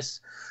Juventus.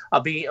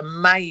 I'd be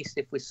amazed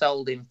if we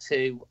sold him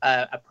to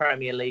a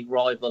Premier League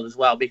rival as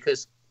well,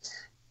 because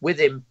with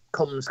him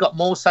got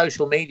more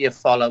social media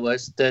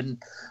followers than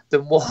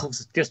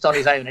Wolves just on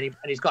his own, and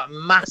he's got a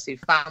massive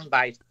fan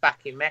base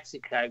back in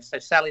Mexico. So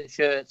selling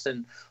shirts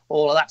and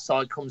all of that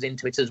side comes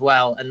into it as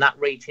well, and that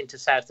reach into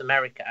South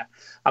America.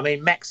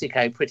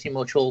 Mexico pretty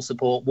much all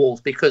support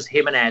Wolves because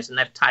Jimenez, and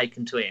they've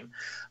taken to him.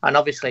 And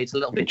obviously it's a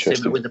little bit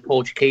similar with the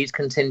Portuguese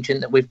contingent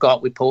that we've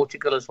got with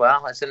Portugal as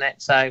well, isn't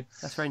it? So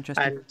that's very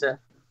interesting. And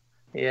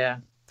yeah.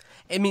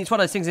 It's one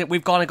of those things that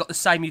we've kind of got the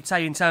same, you'd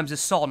say, in terms of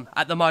Son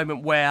at the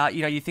moment, where,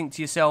 you think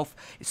to yourself,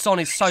 Son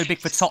is so big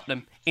for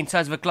Tottenham in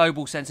terms of a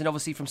global sense, and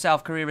obviously from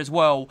South Korea as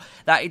well,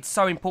 that it's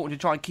so important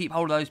to try and keep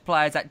hold of those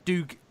players that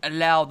do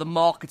allow the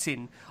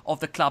marketing of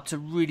the club to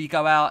really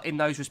go out in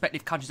those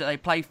respective countries that they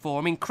play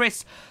for.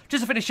 Chris,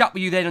 just to finish up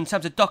with you then in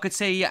terms of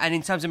Doherty and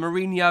in terms of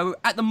Mourinho,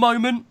 at the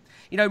moment,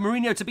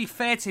 Mourinho, to be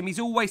fair to him, he's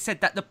always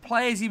said that the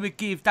players he would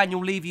give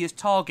Daniel Levy as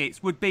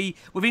targets would be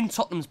within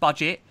Tottenham's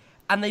budget,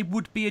 and they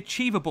would be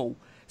achievable.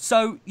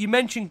 So you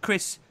mentioned,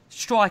 Chris,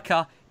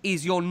 striker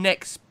is your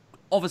next,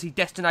 obviously,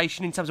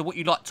 destination in terms of what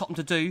you'd like Tottenham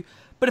to do.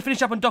 But to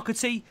finish up on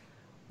Doherty,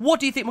 What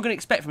do you think we're going to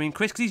expect from him,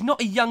 Chris? Because he's not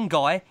a young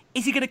guy.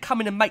 Is he going to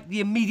come in and make the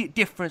immediate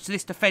difference to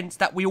this defence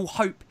that we all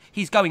hope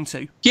he's going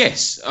to?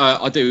 Yes,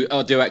 I do.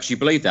 I do actually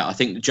believe that. I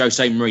think that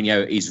Jose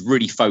Mourinho is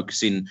really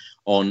focusing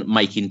on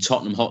making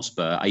Tottenham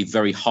Hotspur a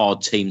very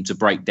hard team to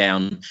break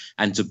down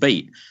and to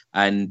beat.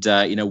 And,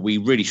 we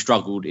really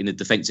struggled in the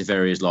defensive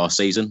areas last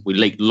season. We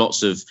leaked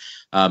lots of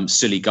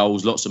silly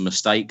goals, lots of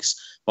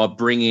mistakes. By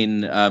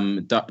bringing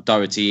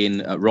Doherty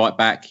in at right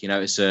back,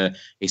 it's a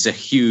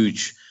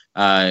huge,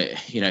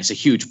 it's a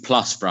huge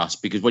plus for us,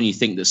 because when you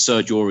think that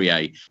Serge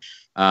Aurier,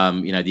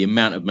 the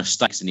amount of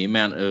mistakes and the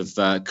amount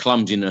of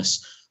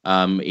clumsiness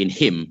in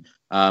him,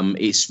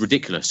 it's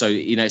ridiculous. So,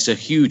 it's a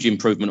huge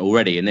improvement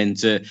already. And then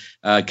to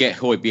get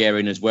Højbjerg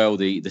in as well,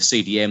 the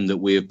CDM that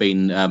we've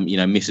been,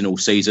 missing all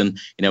season.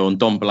 On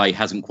Ndombele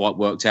hasn't quite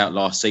worked out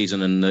last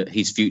season, and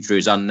his future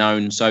is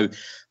unknown. So,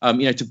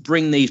 to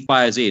bring these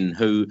players in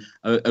who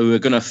are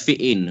going to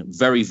fit in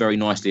very, very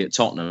nicely at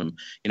Tottenham,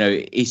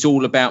 it's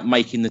all about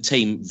making the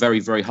team very,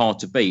 very hard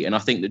to beat. And I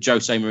think that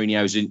Jose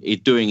Mourinho is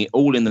doing it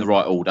all in the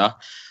right order.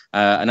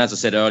 And as I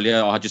said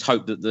earlier, I just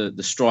hope that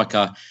the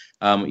striker,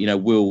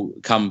 will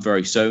come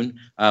very soon.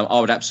 I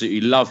would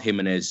absolutely love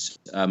Jimenez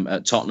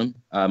at Tottenham.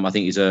 I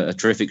think he's a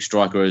terrific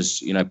striker,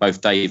 as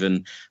both Dave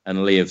and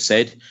Lee have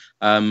said.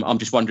 I'm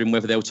just wondering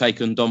whether they'll take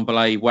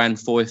Ndombele, Juan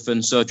Foyth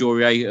and Serge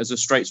Aurier as a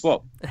straight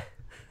swap.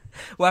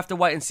 We'll have to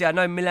wait and see. I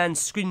know Milan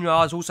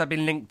Skriniar has also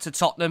been linked to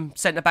Tottenham,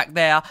 centre-back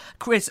there.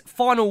 Chris,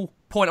 final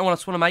point I want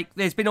to make.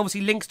 There's been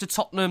obviously links to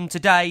Tottenham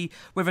today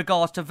with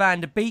regards to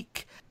Van der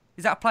Beek.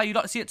 Is that a player you'd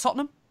like to see at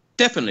Tottenham?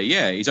 Definitely,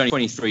 yeah. He's only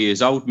 23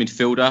 years old,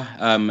 midfielder.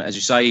 As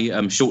you say,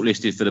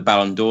 shortlisted for the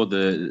Ballon d'Or,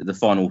 the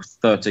final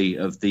 30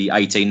 of the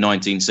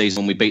 18-19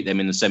 season when we beat them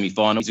in the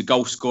semi-final. He's a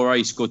goal scorer.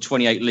 He scored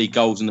 28 league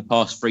goals in the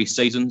past 3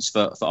 seasons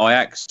for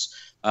Ajax.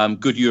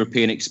 Good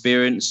European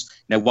experience.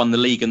 Won the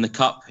league and the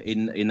cup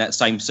in that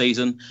same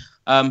season.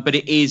 But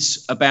it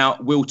is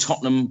about, will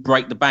Tottenham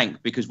break the bank?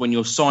 Because when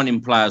you're signing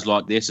players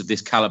like this, of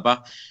this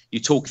calibre, you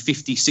talk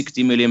 50,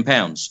 60 million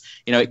pounds.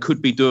 It could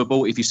be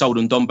doable if you sold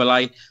on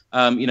Ndombele.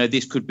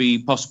 This could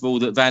be possible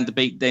that Van der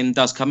Beek then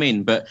does come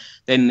in. But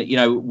then,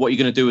 what are you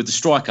going to do with the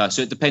striker?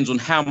 So it depends on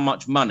how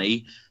much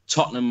money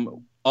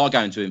Tottenham are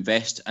going to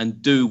invest,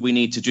 and do we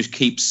need to just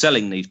keep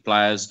selling these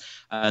players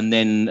and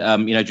then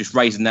just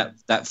raising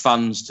that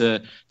funds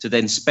to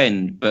then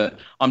spend. But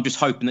I'm just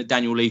hoping that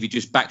Daniel Levy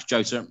just backs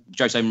Jose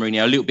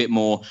Mourinho a little bit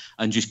more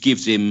and just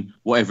gives him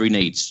whatever he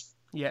needs.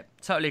 Yeah,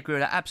 totally agree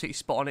with that. Absolutely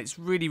spot on. It's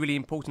really, really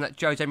important that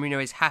Jose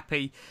Mourinho is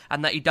happy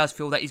and that he does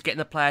feel that he's getting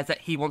the players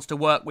that he wants to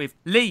work with.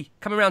 Lee,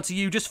 coming around to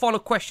you. Just final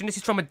question. This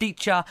is from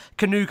Adicha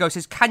Kanugo.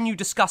 Says, can you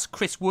discuss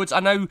Chris Woods?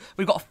 I know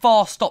we've got a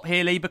fast stop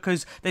here, Lee,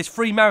 because there's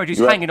 3 marriages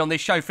hanging on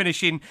this show,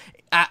 finishing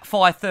at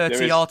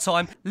 5:30 our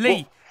time.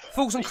 Lee,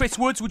 thoughts on Chris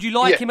Woods? Would you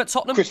like him at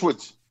Tottenham? Chris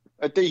Woods,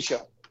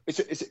 Adicha.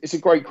 It's a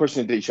great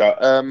question,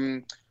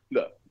 Adicha.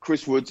 Look,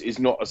 Chris Woods is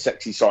not a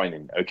sexy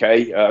signing,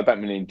 okay? I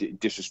don't mean any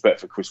disrespect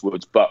for Chris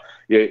Woods, but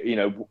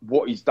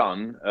what he's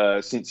done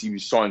since he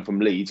was signed from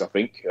Leeds, I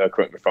think,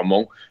 correct me if I'm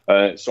wrong,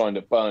 signed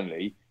at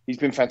Burnley, he's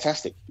been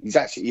fantastic.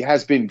 He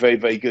has been very,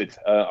 very good.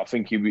 I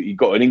think he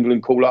got an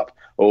England call-up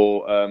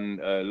or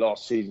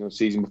last season or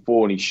season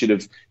before, and he should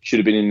have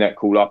been in that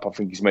call-up. I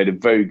think he's made a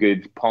very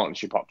good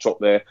partnership up top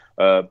there.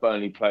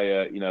 Burnley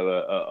player,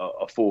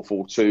 a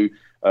 4-4-2.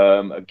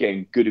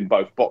 Again, good in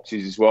both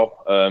boxes as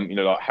well.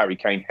 Like Harry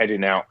Kane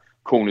heading out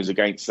corners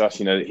against us.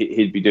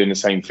 He'd be doing the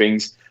same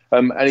things.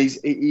 And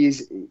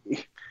he's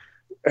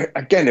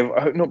again,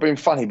 not being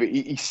funny, but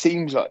he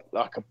seems like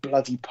a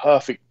bloody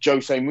perfect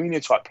Jose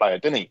Mourinho type player,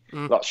 doesn't he?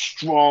 Like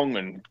strong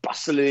and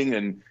bustling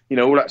and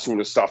all that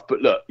sort of stuff.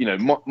 But look,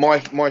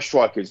 my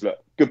strikers, look,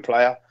 good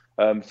player,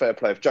 fair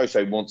play. If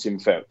Jose wants him,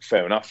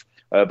 fair enough.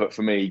 But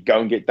for me, go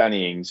and get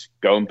Danny Ings,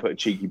 go and put a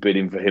cheeky bid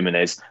in for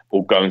Jimenez,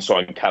 or go and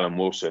sign Callum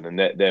Wilson, and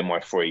they're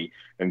my 3,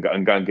 and go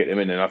and get them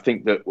in. And I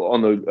think that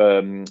on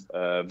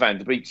the Van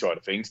der Beek side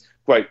of things,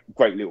 great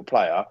little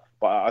player,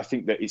 but I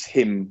think that it's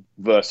him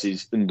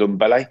versus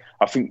Ndombele.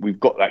 I think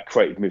we've got that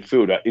creative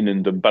midfielder in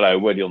Ndombele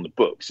already on the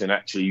books, and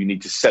actually you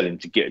need to sell him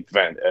to get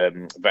Van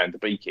der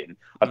Beek in.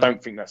 I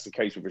don't think that's the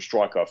case with a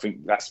striker. I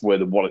think that's where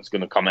the wallet's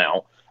going to come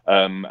out.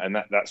 And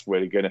that's where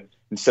they're going to,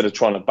 instead of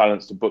trying to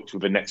balance the books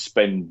with a net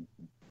spend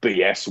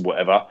BS or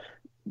whatever,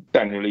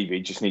 Daniel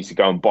Levy just needs to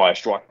go and buy a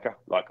striker,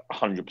 like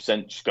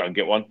 100%. Just go and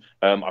get one.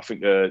 I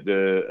think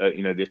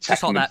the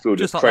attacking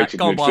midfielder, creative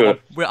midfielder.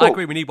 I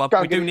agree. We need one.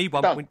 We do need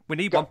one. We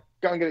need one.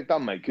 Go and get it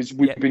done, mate. Because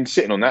we've been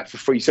sitting on that for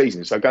 3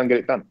 seasons. So go and get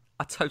it done.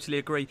 I totally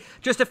agree.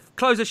 Just to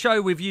close the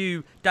show with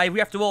you, Dave, we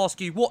have to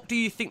ask you, what do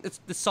you think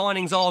the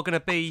signings are going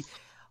to be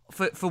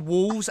for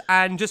Wolves?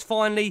 And just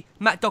finally,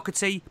 Matt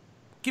Doherty.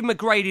 Give him a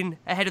grading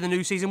ahead of the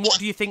new season. What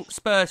do you think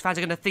Spurs fans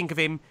are going to think of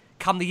him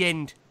come the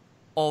end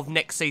of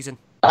next season?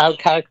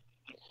 Okay.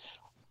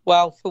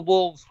 Well, for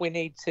Wolves, we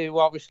need to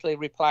obviously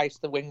replace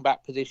the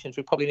wing-back positions.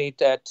 We probably need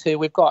 2.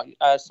 We've got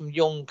some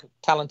young,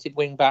 talented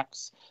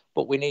wing-backs,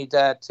 but we need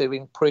to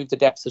improve the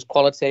depth as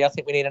quality. I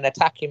think we need an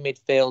attacking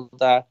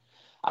midfielder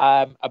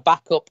a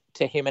backup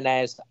to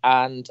Jimenez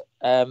and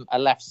a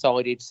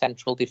left-sided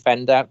central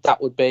defender.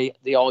 That would be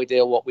the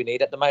ideal what we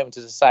need at the moment.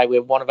 As I say,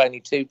 we're one of only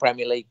 2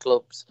 Premier League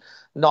clubs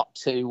not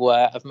to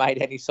have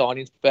made any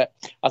signings, but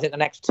I think the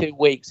next 2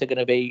 weeks are going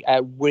to be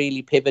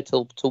really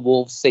pivotal to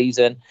Wolves'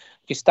 season.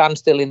 If you stand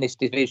still in this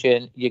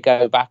division, you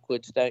go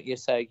backwards, don't you?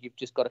 So you've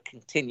just got to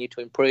continue to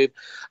improve.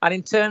 And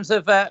in terms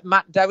of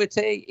Matt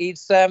Doherty,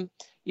 he's a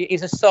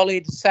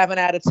solid 7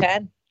 out of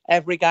 10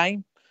 every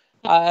game.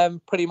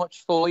 Pretty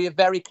much for you,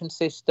 very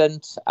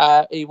consistent.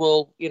 He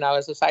will,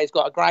 as I say, he's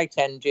got a great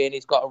engine.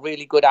 He's got a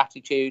really good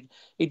attitude.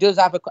 He does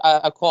have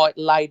a quite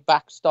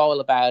laid-back style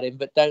about him,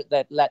 but don't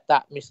let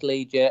that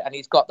mislead you. And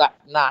he's got that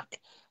knack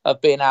of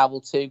being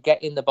able to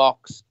get in the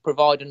box,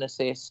 provide an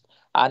assist,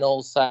 and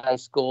also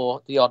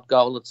score the odd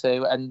goal or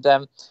two. And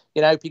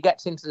if he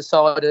gets into the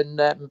side and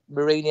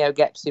Mourinho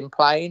gets him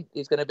playing,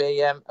 he's going to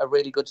be a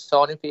really good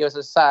signing for you. As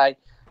I say,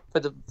 for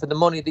the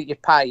money that you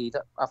paid,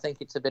 I think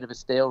it's a bit of a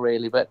steal,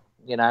 really. But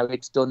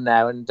it's done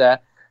now. And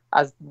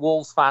as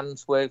Wolves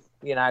fans, we're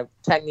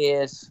 10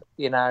 years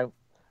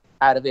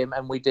out of him,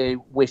 and we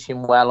do wish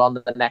him well on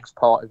the next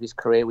part of his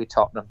career with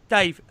Tottenham.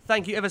 Dave,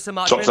 thank you ever so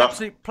much. It's been an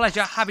absolute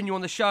pleasure having you on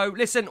the show.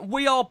 Listen,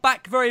 we are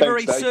back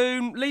very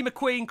soon. Lee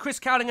McQueen, Chris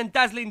Cowling and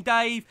Dazzling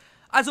Dave.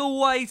 As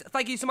always,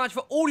 thank you so much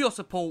for all your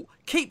support.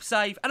 Keep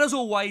safe, and as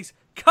always,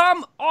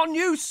 come on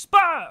you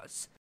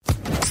Spurs!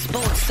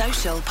 Sports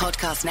Social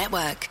Podcast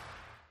Network.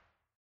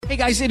 Hey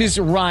guys, it is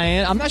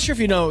Ryan. I'm not sure if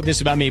you know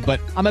this about me,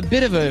 but I'm a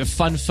bit of a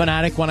fun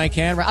fanatic when I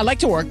can. I like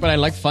to work, but I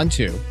like fun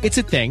too. It's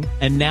a thing.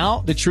 And now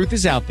the truth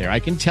is out there.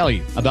 I can tell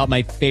you about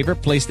my favorite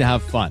place to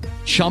have fun.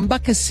 Chumba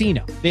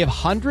Casino. They have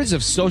hundreds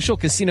of social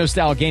casino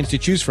style games to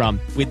choose from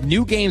with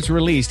new games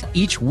released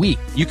each week.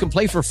 You can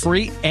play for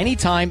free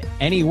anytime,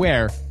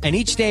 anywhere. And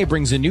each day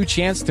brings a new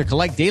chance to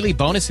collect daily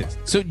bonuses.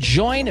 So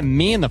join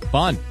me in the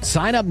fun.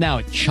 Sign up now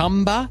at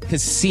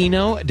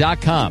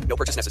ChumbaCasino.com. No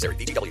purchase necessary.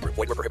 VGW Group.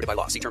 Void where prohibited by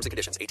law. See terms and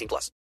conditions. 18+.